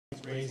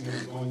raising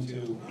is going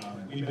to.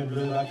 We've been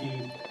really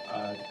lucky.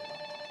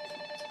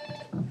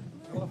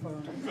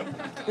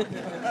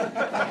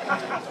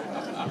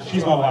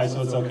 She's my wife,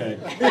 so it's okay.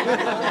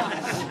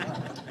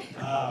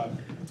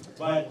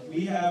 But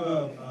we have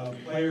a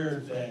player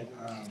that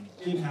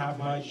didn't have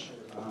much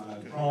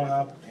growing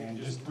up, and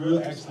just real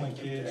excellent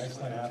kid,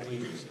 excellent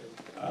athlete.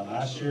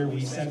 Last year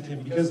we sent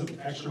him, because of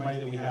extra money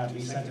that we had,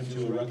 we sent him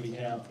to a rugby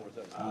camp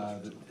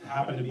that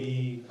happened to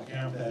be a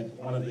camp that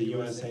one of the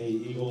USA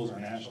Eagles, our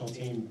national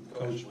team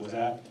coach, was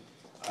at.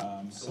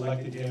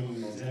 Selected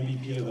him as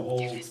MVP of the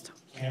whole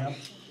camp.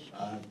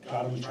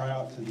 Got him to try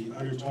out to the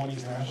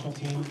under-20s national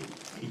team.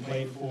 He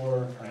played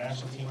for our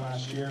national team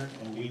last year,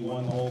 and we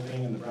won the whole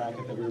thing in the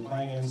bracket that we were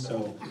playing in.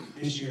 So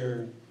this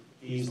year,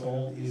 he's the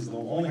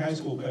only high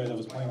school player that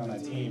was playing on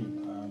that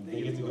team.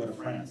 They get to go to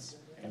France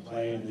and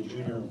play in the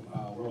Junior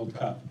World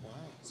Cup.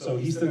 So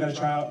he's still got to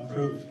try out and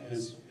prove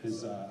his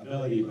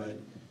ability, but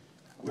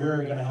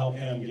we're going to help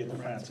him get to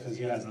France because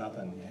he has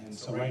nothing. And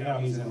so right now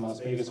he's in Las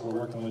Vegas. We're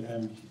working with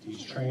him.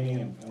 He's training,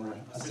 and we're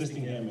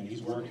assisting him, and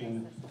he's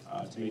working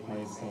to make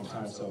money at the same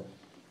time. So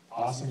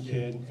awesome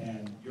kid,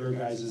 and you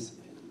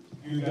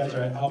guys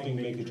are helping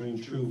make a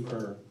dream true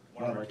for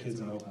one of our kids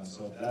in Oakland.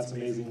 So that's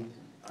amazing.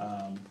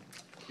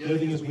 The other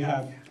thing is we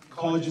have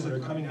colleges that are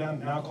coming down.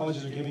 Now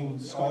colleges are giving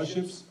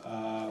scholarships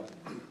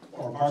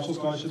or partial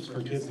scholarships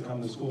for kids to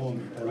come to school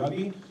and play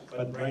rugby.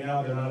 But right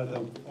now they're not at the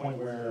point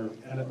where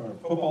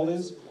football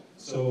is.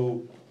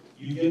 So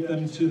you get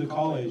them to the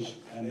college,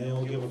 and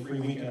they'll give a free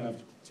weekend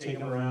of taking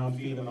them around,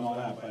 feeding them, and all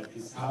that. But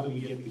it's how do we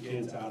get the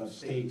kids out of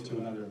state to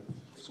another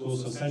school?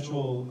 So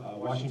Central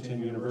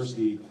Washington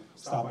University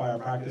stopped by our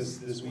practice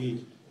this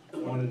week,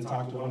 wanted to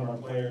talk to one of our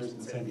players,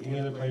 and said, any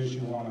other players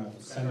you want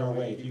to send our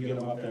way, if you get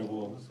them up there,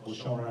 we'll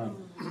show them around.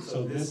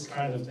 So this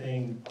kind of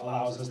thing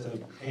allows us to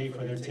pay for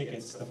their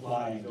tickets to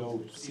fly and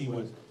go see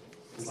what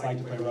it's like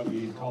to play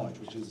rugby in college,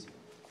 which is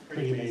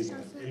pretty amazing.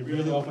 It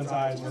really opens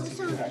eyes once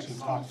the kids actually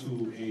talk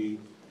to a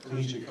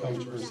collegiate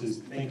coach versus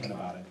thinking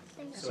about it.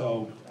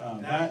 So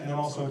that, and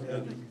also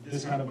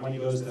this kind of money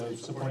goes to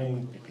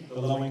supporting the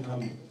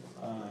low-income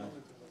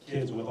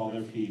kids with all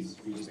their fees.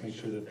 We just make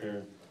sure that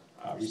they're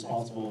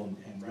responsible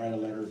and write a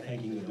letter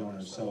thanking the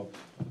donors. So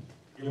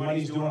your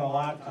money's doing a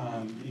lot.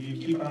 If you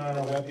keep an eye on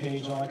our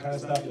webpage and all that kind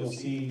of stuff, you'll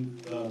see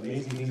the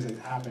amazing things that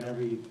happen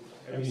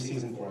every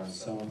season for us.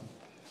 So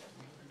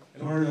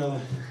in order to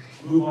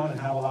move on and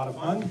have a lot of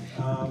fun,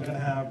 I'm going to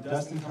have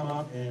Dustin come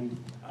up, and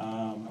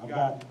I've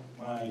got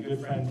my good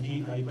friend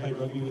Pete. I played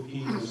rugby with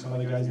Pete. There's some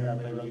other guys here I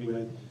played rugby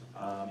with.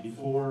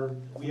 Before,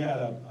 we had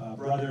a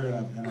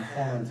brother and a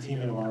former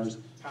teammate of ours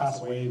pass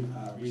away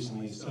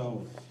recently.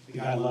 So the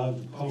guy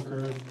loved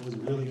poker, was a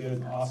really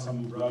good,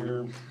 awesome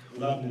brother. We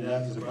loved him to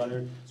death as a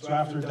brother. So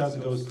after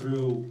Dustin goes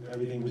through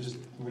everything,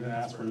 we're going to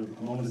ask for a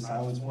moment of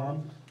silence for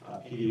him.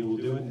 PD will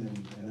do it, and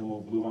then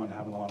we'll move on to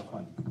having a lot of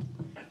fun.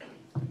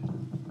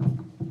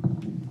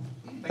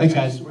 Thanks,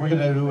 guys. We're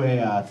going to do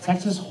a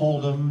Texas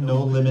Hold'em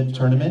No Limit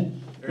tournament.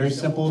 Very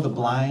simple. The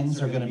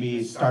blinds are going to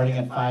be starting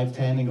at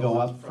 510 and go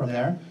up from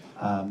there.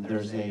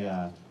 There's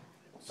a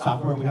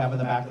software we have in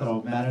the back that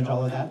will manage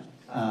all of that.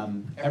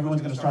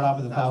 Everyone's going to start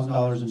off with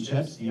 $1,000 in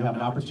chips. You have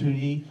an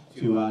opportunity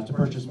to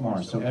purchase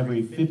more. So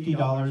every $50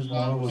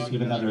 more will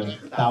receive another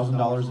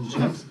 $1,000 in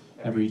chips.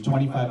 Every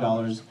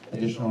 $25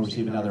 additional will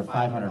receive another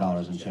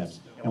 $500 in chips.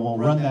 And we'll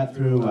run that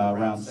through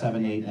rounds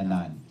 7, 8, and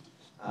 9.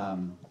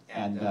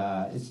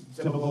 It's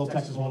typical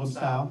Texas Hold'em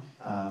style.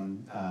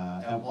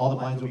 All the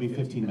blinds will be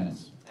 15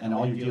 minutes. And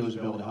all your dealers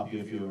will be able to help you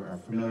if you are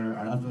familiar or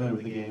unfamiliar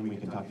with the game. We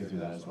can talk you through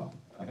that as well.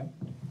 Okay?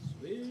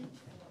 Sweet.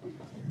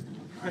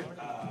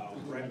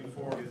 Right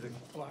before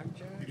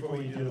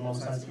we do the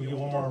most science, can we get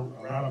one more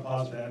round of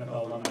applause for the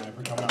NFL alumni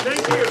for coming out?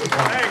 Thank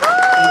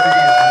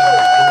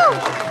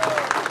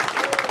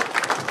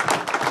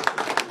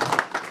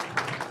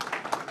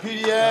you.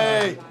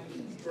 PDA!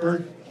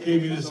 Bert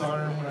gave me this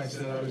honor when I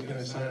said I was going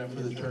to sign up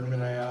for the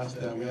tournament. I asked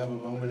that we have a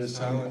moment of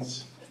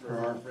silence for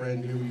our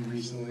friend who we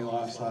recently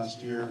lost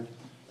last year.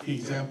 He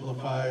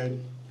exemplified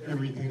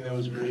everything that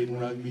was great in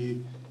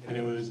rugby, and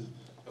it was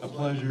a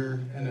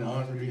pleasure and an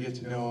honor to get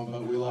to know him,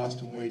 but we lost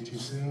him way too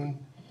soon,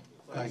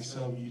 like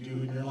some of you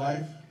do in your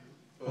life.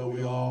 But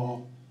we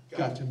all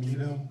got to meet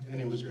him,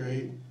 and it was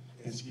great.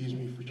 Excuse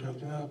me for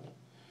choking up.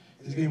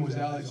 His name was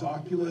Alex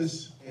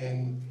Oculus,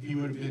 and he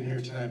would have been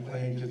here tonight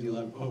playing because he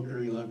loved poker,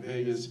 he loved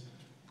Vegas,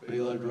 but he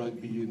loved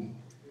rugby and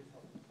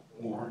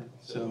more.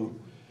 So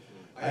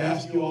I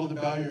ask you all to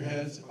bow your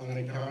heads. I'm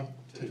going to count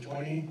to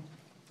 20.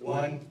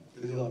 1,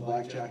 because he loved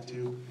blackjack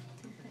too.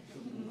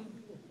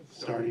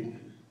 Starting.